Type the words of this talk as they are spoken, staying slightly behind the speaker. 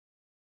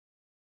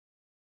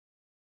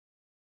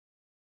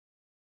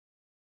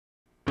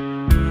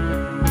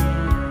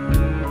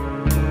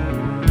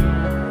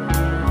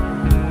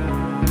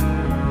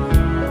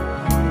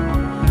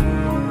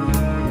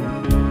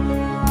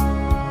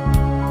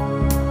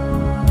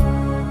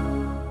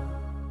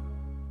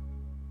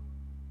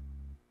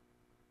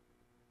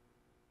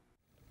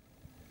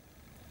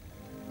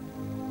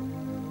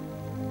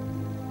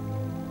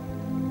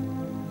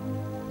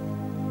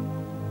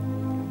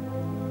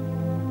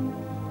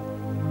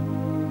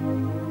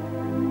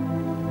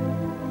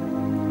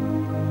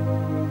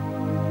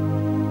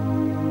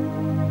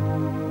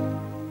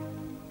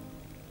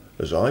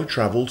As I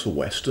travel to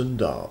western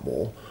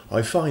Dartmoor,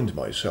 I find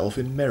myself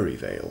in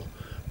Merrivale,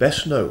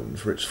 best known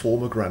for its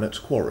former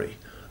granite quarry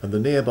and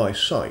the nearby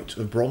site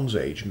of Bronze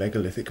Age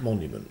megalithic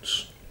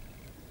monuments.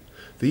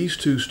 These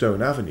two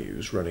stone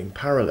avenues running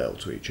parallel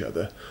to each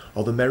other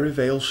are the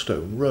Merrivale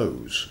Stone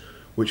Rows,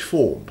 which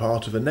form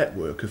part of a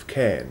network of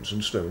cairns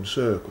and stone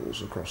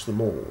circles across the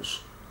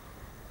moors.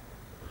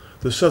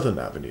 The southern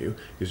avenue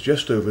is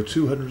just over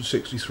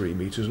 263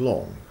 metres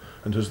long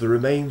and has the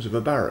remains of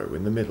a barrow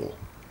in the middle.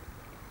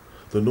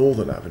 The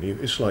northern avenue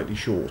is slightly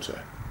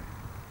shorter.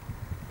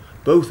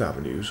 Both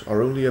avenues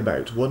are only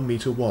about 1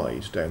 metre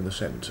wide down the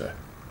centre.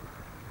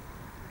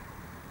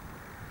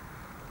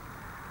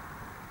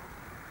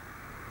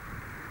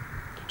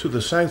 To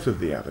the south of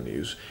the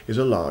avenues is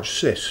a large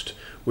cist,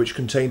 which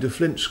contained a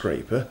flint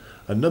scraper,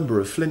 a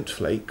number of flint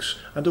flakes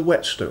and a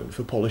whetstone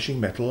for polishing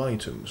metal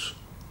items.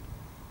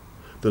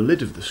 The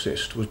lid of the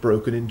cist was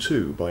broken in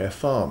two by a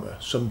farmer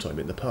sometime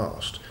in the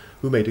past,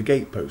 who made a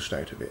gatepost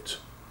out of it.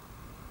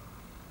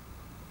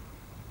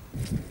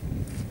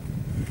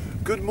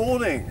 Good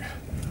morning.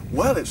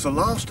 Well, it's the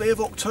last day of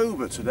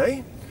October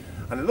today,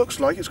 and it looks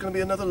like it's going to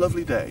be another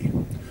lovely day.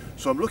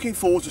 So I'm looking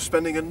forward to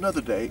spending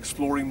another day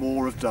exploring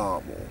more of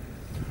Dartmoor.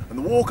 And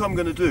the walk I'm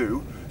going to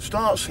do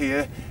starts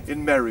here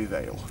in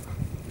Merrivale.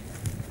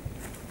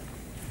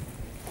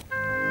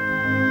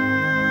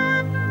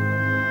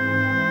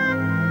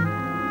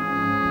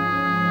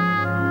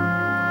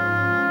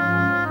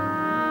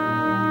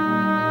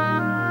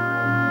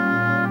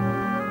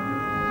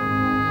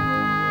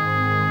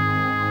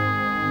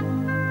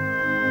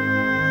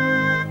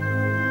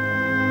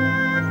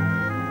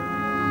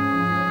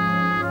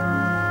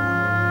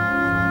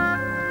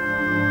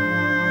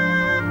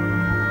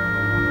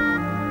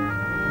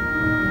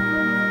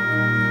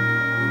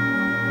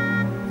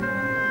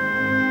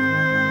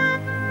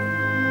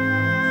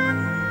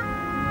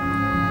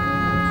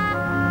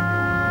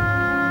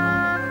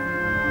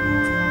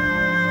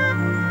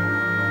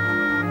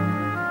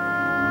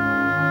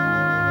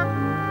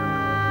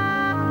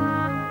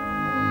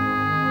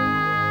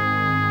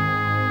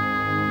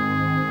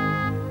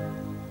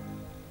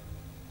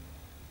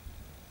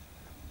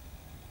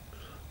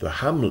 The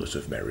hamlet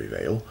of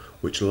Merrivale,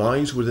 which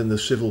lies within the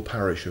civil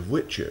parish of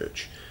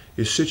Whitchurch,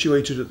 is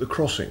situated at the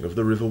crossing of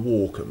the River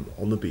Walkham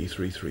on the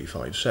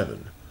B3357,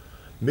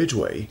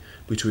 midway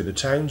between the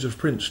towns of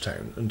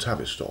Princetown and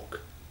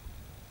Tavistock.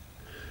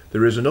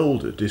 There is an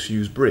older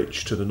disused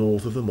bridge to the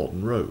north of the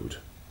modern road.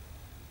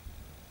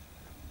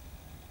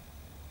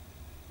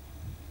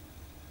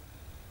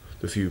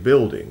 The few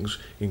buildings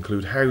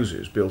include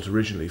houses built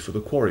originally for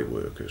the quarry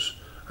workers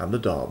and the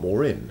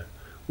Dartmoor Inn,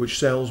 which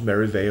sells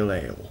Merrivale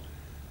ale.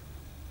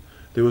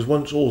 There was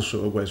once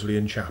also a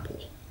Wesleyan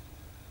chapel.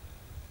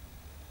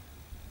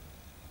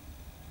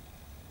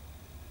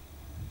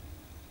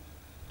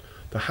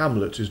 The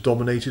hamlet is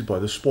dominated by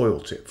the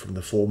spoil tip from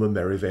the former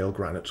Merrivale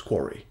Granite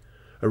Quarry,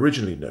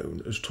 originally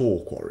known as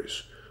Tor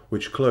Quarries,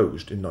 which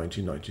closed in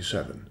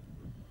 1997.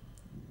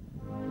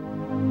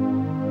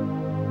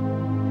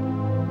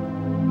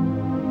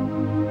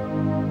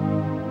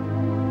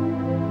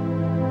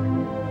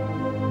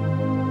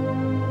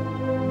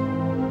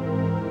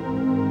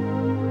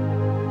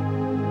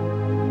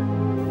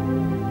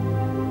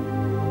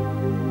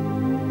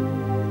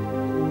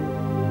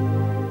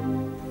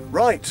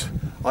 Right,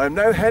 I am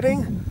now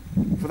heading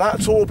for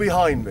that tor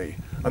behind me,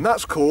 and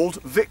that's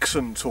called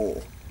Vixen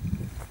Tor.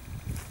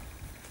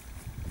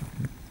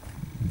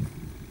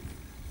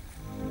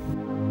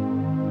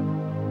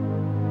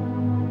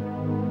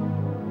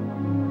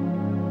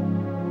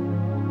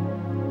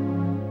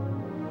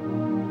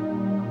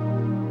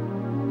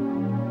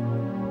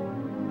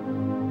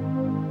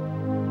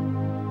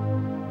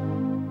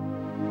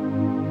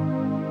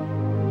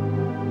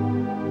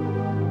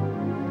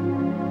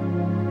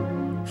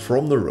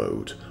 From the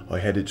road, I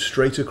headed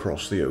straight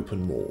across the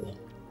open moor.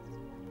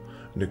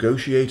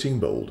 Negotiating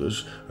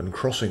boulders and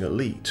crossing a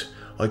leat,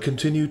 I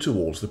continued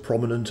towards the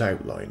prominent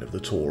outline of the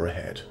tor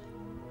ahead.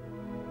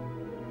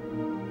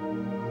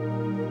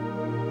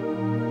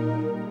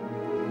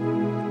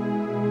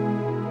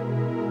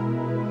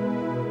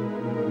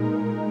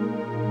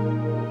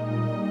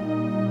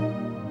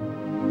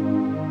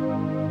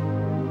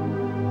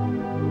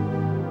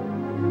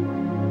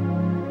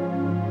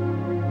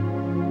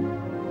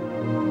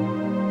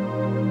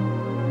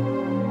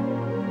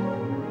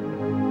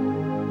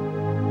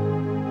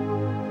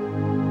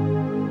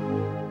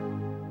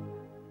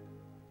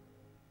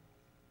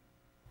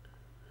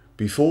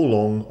 Before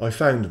long, I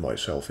found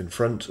myself in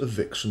front of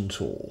Vixen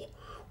Tor,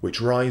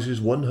 which rises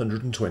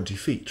 120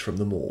 feet from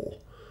the moor,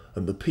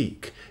 and the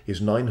peak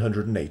is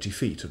 980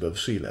 feet above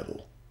sea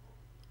level.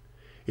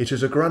 It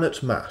is a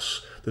granite mass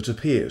that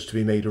appears to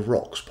be made of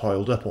rocks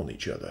piled up on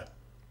each other.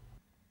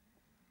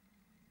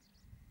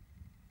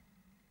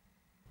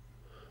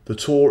 The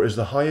Tor is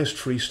the highest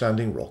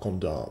freestanding rock on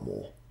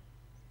Dartmoor.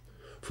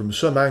 From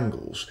some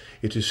angles,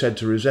 it is said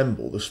to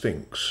resemble the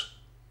Sphinx.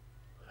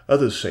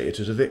 Others say it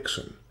is a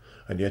vixen,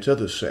 and yet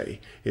others say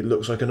it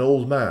looks like an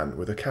old man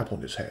with a cap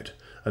on his head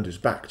and his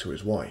back to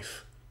his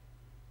wife.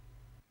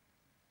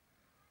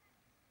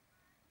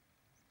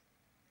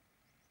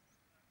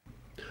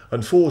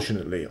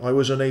 Unfortunately, I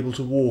was unable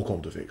to walk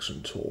onto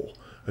Vixen Tor,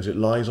 as it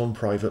lies on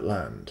private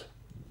land.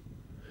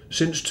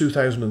 Since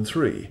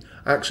 2003,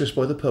 access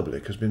by the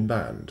public has been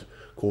banned,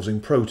 causing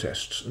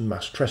protests and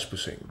mass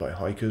trespassing by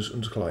hikers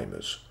and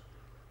climbers.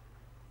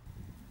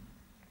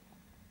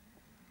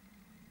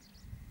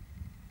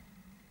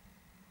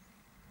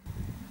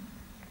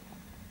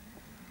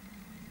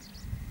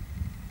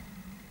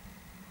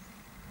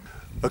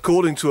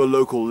 According to a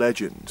local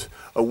legend,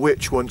 a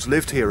witch once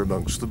lived here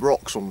amongst the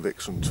rocks on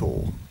Vixen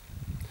Tor.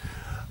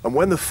 And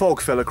when the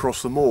fog fell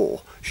across the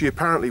moor, she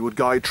apparently would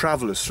guide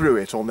travellers through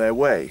it on their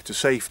way to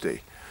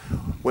safety,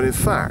 when in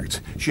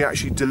fact she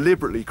actually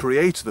deliberately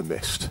created the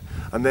mist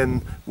and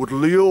then would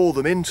lure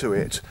them into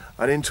it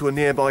and into a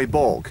nearby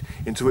bog,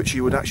 into which she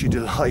would actually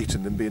delight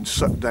in them being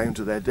sucked down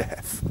to their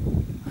death.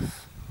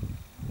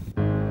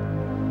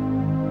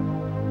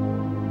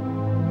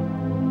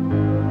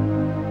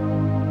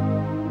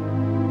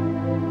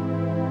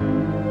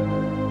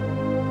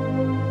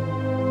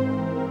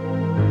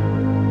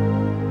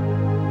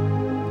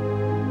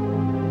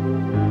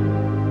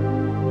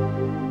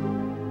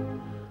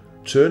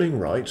 Turning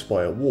right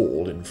by a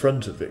wall in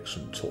front of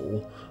Vixen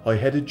Tor, I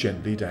headed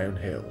gently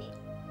downhill.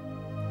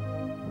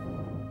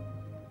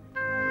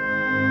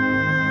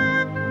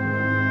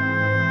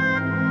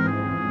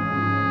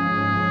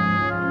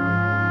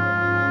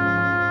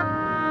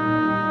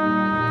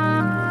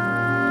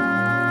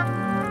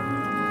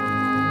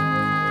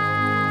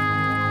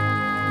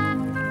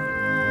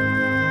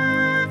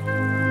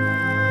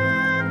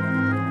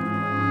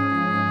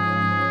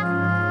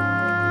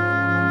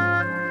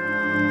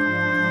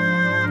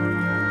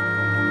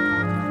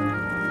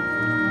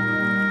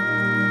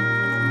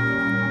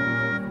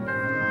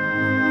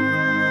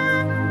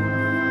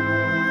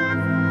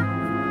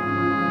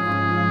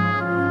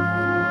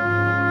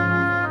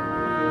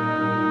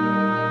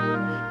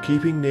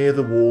 Keeping near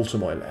the wall to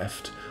my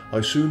left, I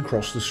soon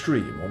crossed the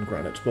stream on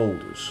granite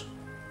boulders.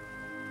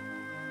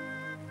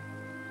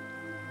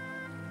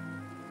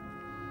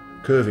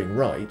 Curving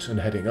right and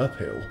heading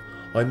uphill,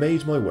 I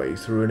made my way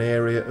through an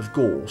area of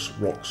gorse,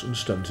 rocks and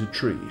stunted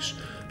trees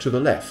to the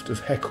left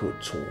of Pew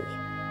Tor.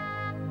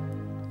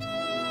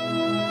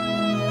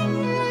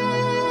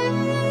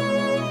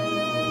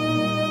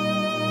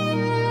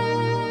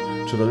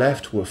 To the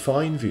left were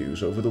fine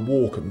views over the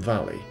Walkham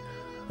Valley,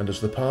 and as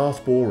the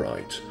path bore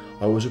right,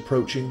 I was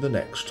approaching the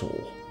next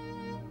tor.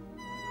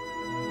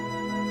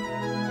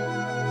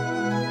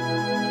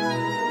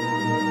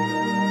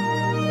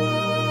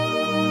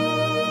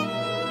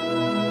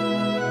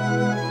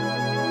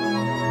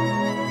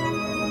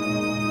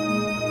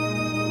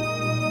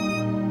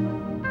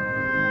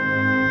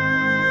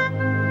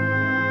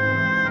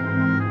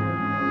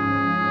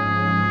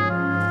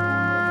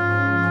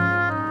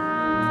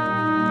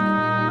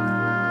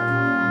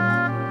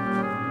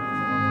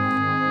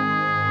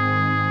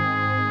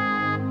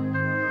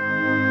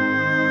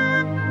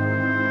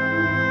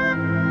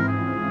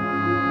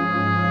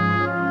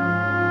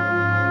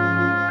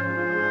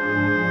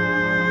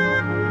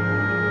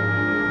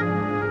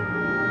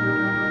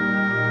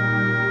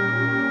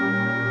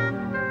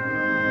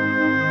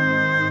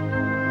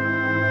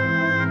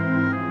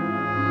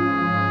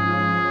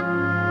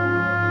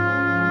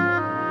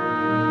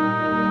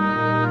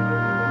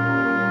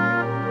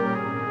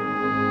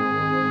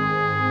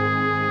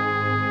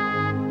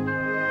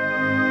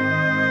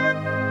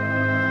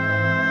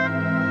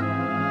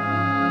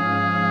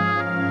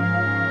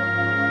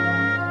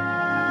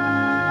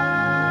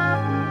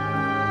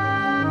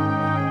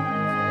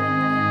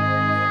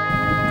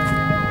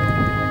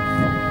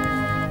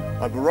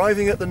 I'm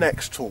arriving at the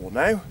next tor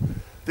now.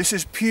 This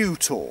is Pew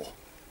Tor.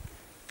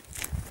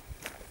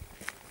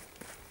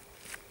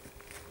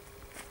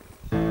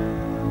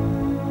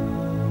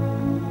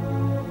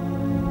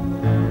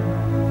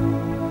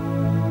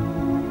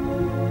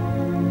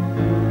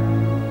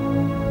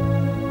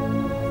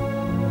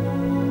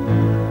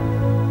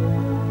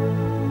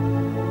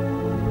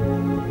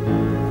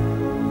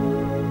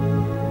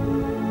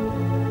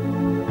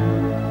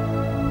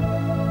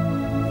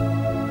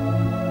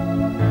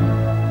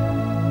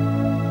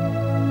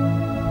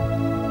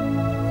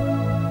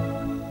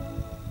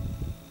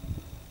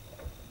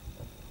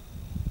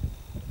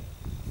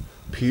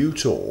 Pew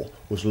Tor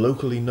was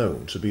locally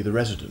known to be the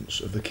residence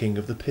of the King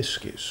of the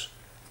Piskies,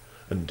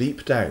 and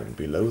deep down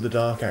below the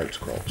dark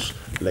outcrops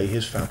lay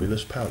his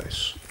fabulous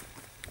palace.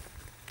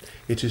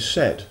 It is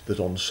said that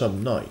on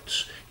some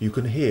nights you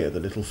can hear the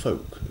little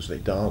folk as they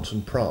dance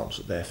and prance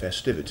at their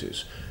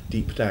festivities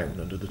deep down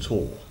under the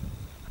Tor.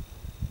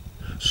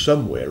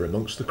 Somewhere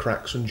amongst the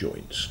cracks and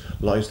joints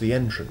lies the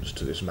entrance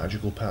to this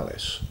magical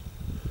palace,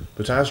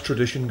 but as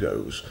tradition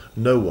goes,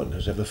 no one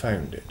has ever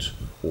found it,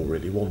 or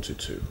really wanted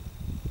to.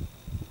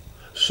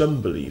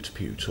 Some believed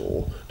Pew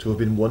Tor to have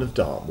been one of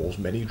Dartmoor's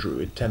many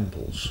druid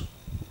temples.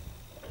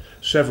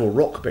 Several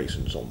rock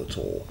basins on the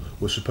Tor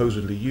were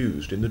supposedly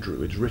used in the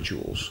druids'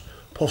 rituals,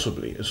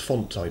 possibly as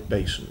font-type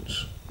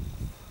basins.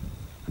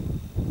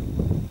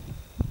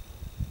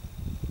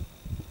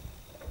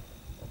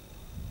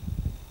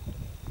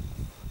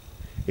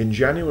 In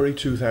January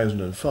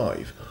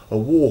 2005, a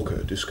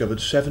walker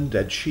discovered 7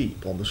 dead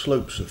sheep on the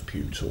slopes of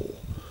Pew Tor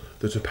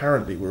that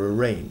apparently were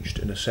arranged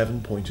in a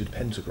 7-pointed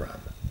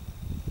pentagram.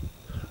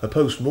 A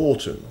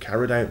post-mortem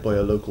carried out by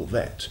a local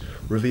vet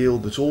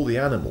revealed that all the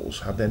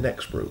animals had their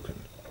necks broken.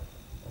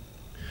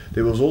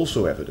 There was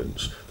also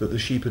evidence that the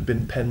sheep had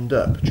been penned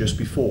up just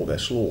before their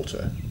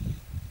slaughter.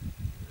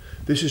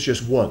 This is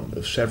just one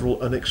of several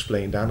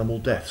unexplained animal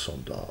deaths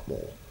on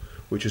Dartmoor,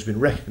 which has been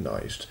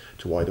recognised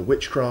to either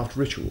witchcraft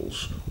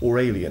rituals or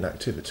alien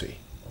activity.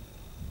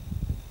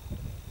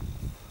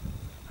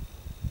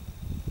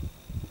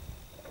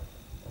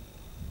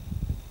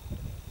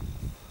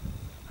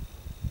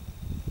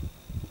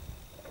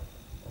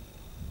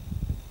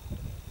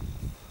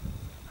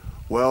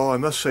 Well, I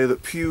must say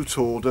that Pew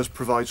Tor does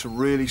provide some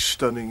really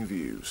stunning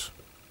views.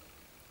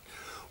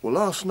 Well,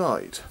 last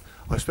night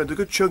I spent a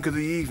good chunk of the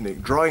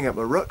evening drying out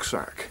my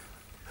rucksack,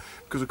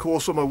 because of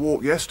course on my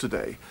walk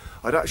yesterday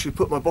I'd actually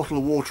put my bottle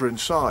of water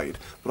inside,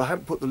 but I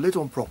hadn't put the lid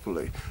on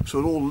properly, so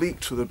it all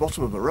leaked to the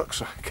bottom of my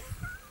rucksack.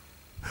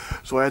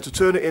 So I had to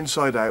turn it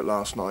inside out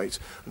last night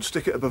and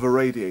stick it above a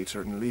radiator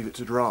and leave it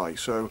to dry.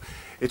 So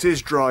it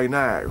is dry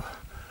now,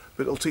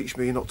 but it'll teach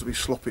me not to be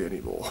sloppy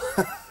anymore.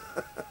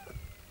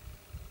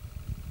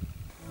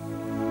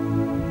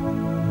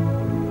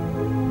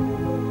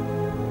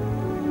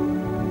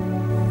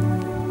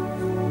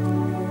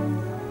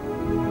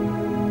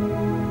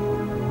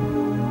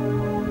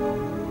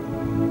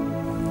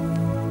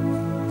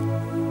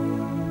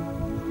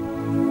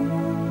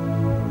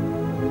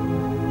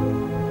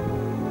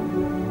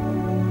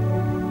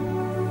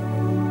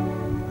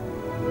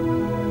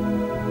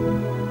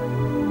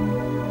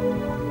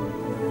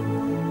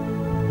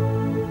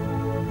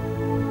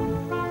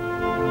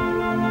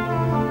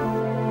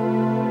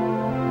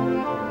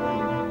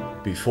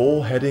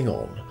 Before heading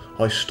on,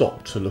 I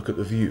stopped to look at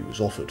the views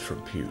offered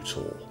from Pew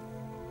Tor.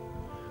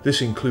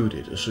 This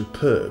included a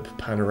superb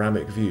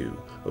panoramic view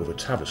over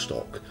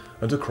Tavistock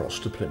and across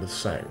to Plymouth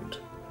Sound.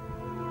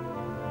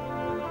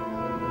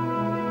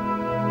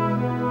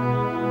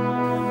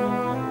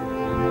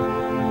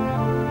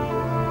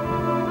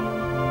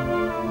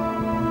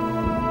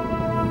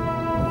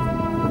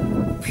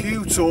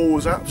 Pew Tor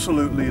was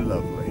absolutely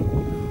lovely.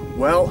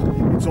 Well,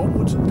 it's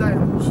onwards and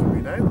downwards for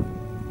me now.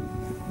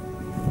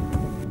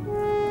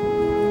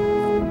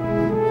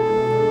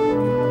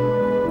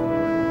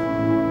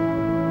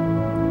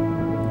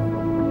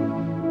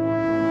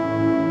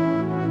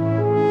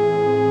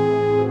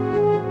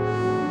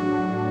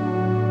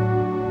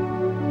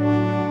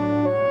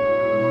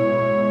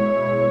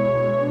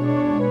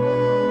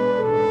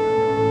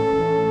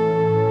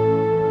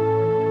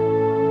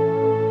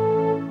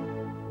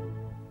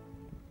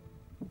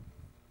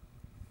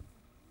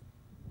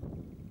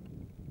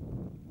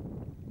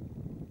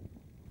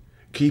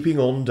 Keeping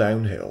on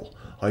downhill,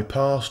 I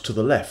passed to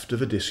the left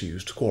of a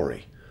disused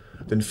quarry,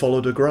 then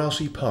followed a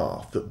grassy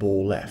path that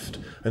bore left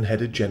and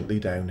headed gently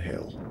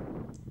downhill.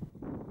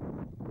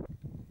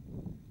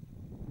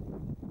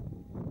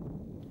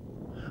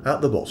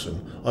 At the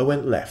bottom, I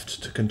went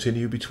left to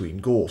continue between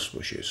gorse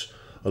bushes,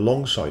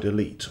 alongside a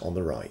leat on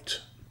the right.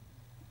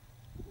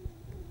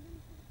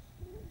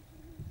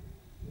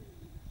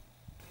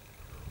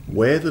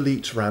 Where the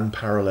leat ran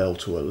parallel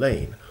to a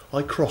lane,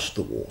 I crossed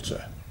the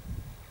water.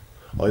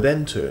 I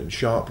then turned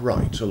sharp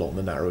right along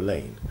the narrow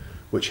lane,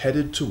 which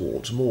headed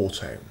towards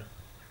Moortown.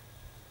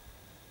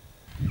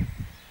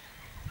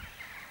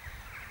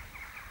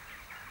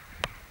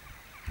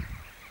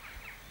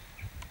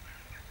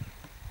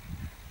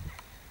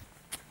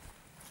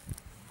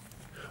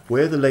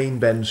 Where the lane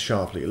bends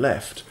sharply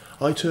left,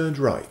 I turned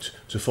right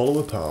to follow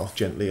a path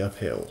gently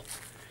uphill,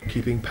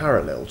 keeping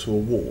parallel to a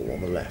wall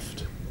on the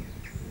left.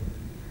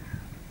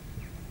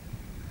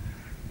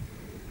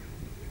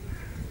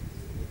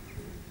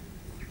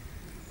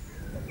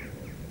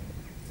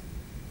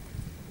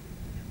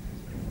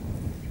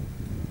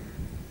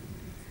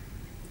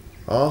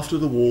 After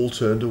the wall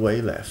turned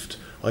away left,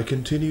 I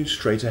continued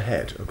straight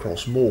ahead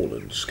across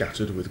moorland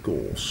scattered with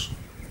gorse.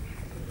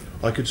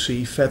 I could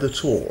see Feather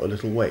Tor a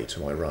little way to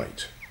my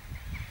right.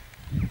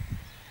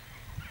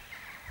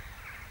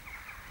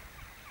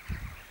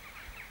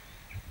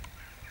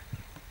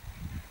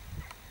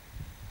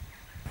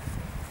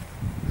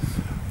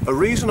 A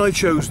reason I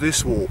chose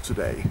this walk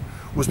today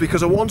was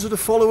because I wanted to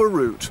follow a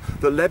route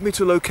that led me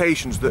to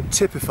locations that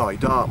typify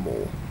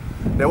Dartmoor.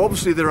 Now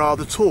obviously there are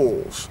the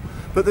Tors,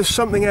 but there's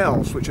something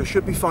else which I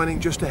should be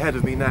finding just ahead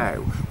of me now,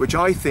 which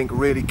I think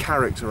really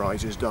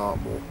characterises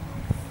Dartmoor.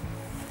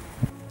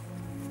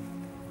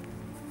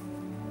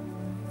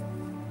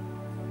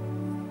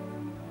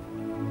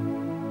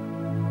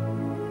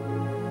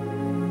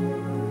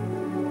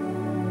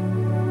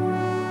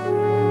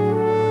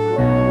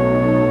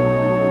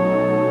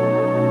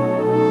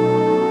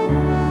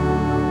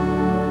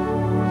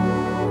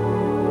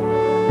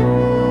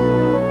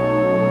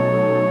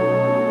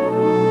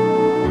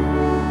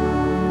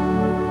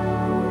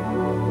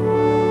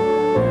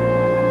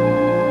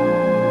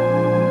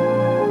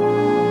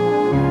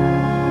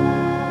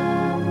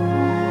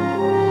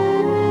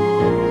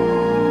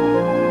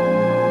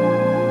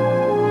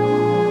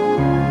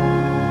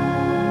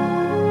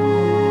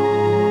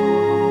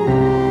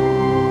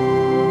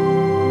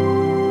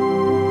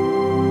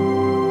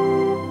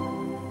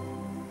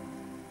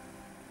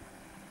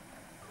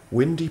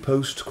 Windy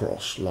Post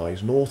Cross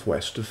lies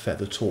northwest of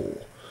Feather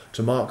Tor,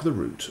 to mark the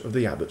route of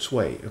the Abbot's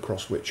Way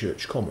across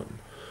Whitchurch Common,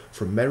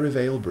 from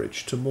Merrivale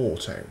Bridge to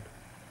Moortown.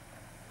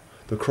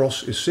 The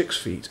cross is 6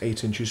 feet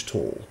 8 inches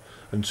tall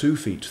and 2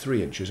 feet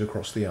 3 inches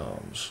across the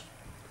arms.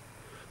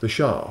 The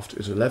shaft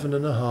is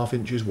 11.5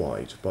 inches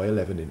wide by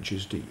 11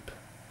 inches deep.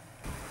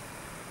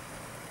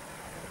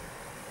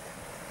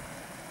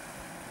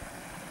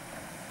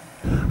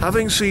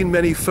 Having seen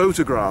many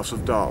photographs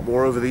of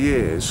Dartmoor over the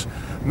years,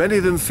 many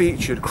of them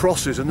featured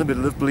crosses in the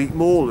middle of bleak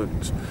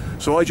moorland,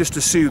 so I just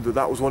assumed that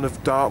that was one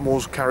of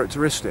Dartmoor's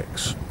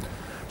characteristics.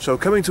 So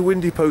coming to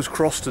Windy Post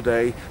Cross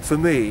today, for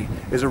me,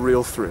 is a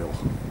real thrill.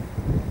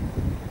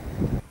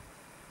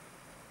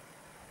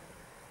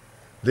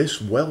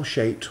 This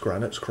well-shaped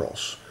granite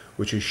cross,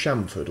 which is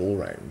chamfered all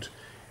round,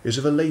 is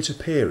of a later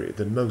period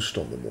than most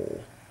on the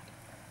moor.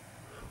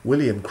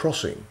 William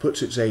Crossing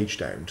puts its age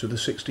down to the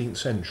 16th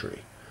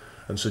century,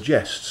 and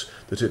suggests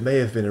that it may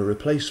have been a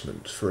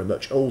replacement for a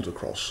much older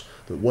cross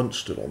that once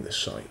stood on this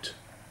site.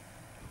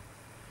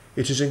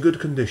 It is in good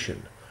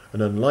condition,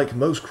 and unlike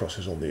most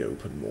crosses on the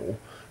open moor,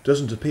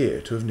 doesn't appear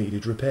to have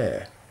needed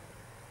repair.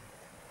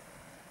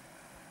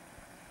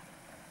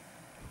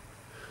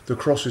 The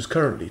cross is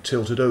currently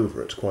tilted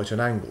over at quite an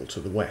angle to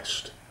the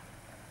west.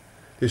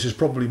 This is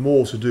probably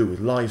more to do with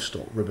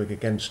livestock rubbing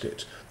against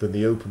it than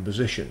the open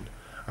position,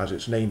 as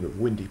its name of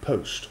Windy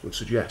Post would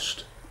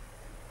suggest.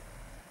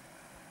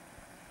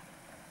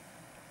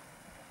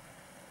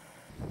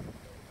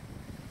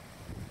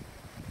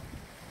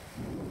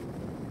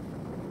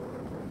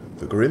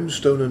 The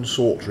Grimstone and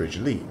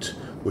Saltridge Leat,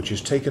 which is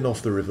taken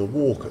off the River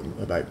Walkham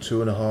about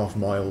 2.5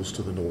 miles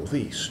to the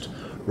northeast,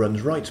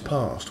 runs right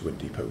past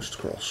Windy Post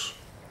Cross.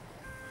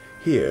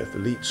 Here the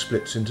Leat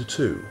splits into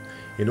two,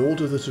 in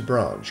order that a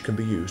branch can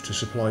be used to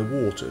supply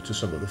water to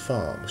some of the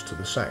farms to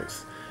the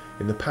south,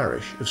 in the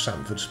parish of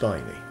Sandford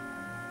Spiney.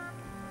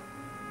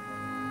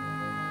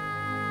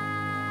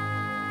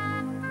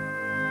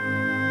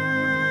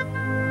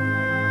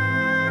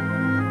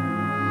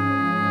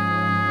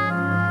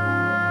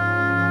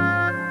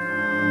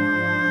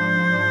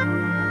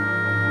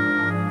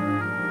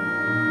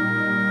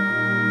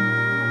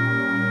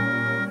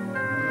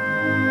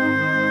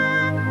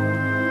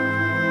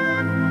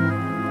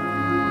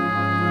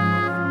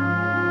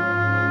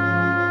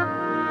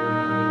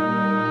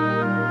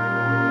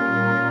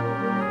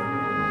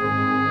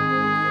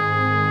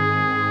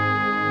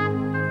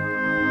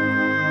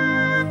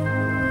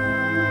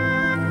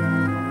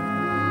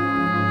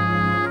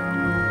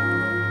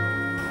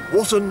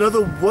 What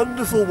another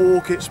wonderful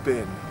walk it's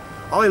been.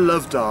 I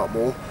love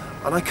Dartmoor,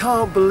 and I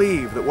can't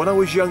believe that when I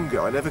was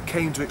younger I never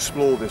came to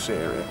explore this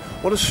area.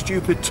 What a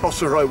stupid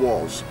tosser I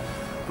was.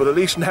 But at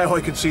least now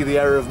I can see the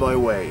error of my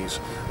ways,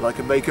 and I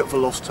can make up for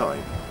lost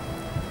time.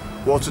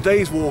 Well,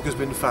 today's walk has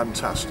been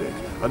fantastic.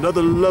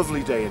 Another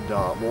lovely day in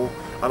Dartmoor,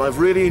 and I've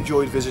really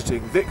enjoyed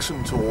visiting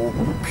Vixen Tor,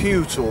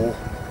 Pew Tor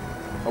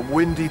and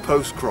Windy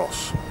Post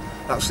Cross.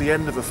 That's the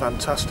end of a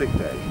fantastic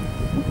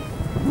day.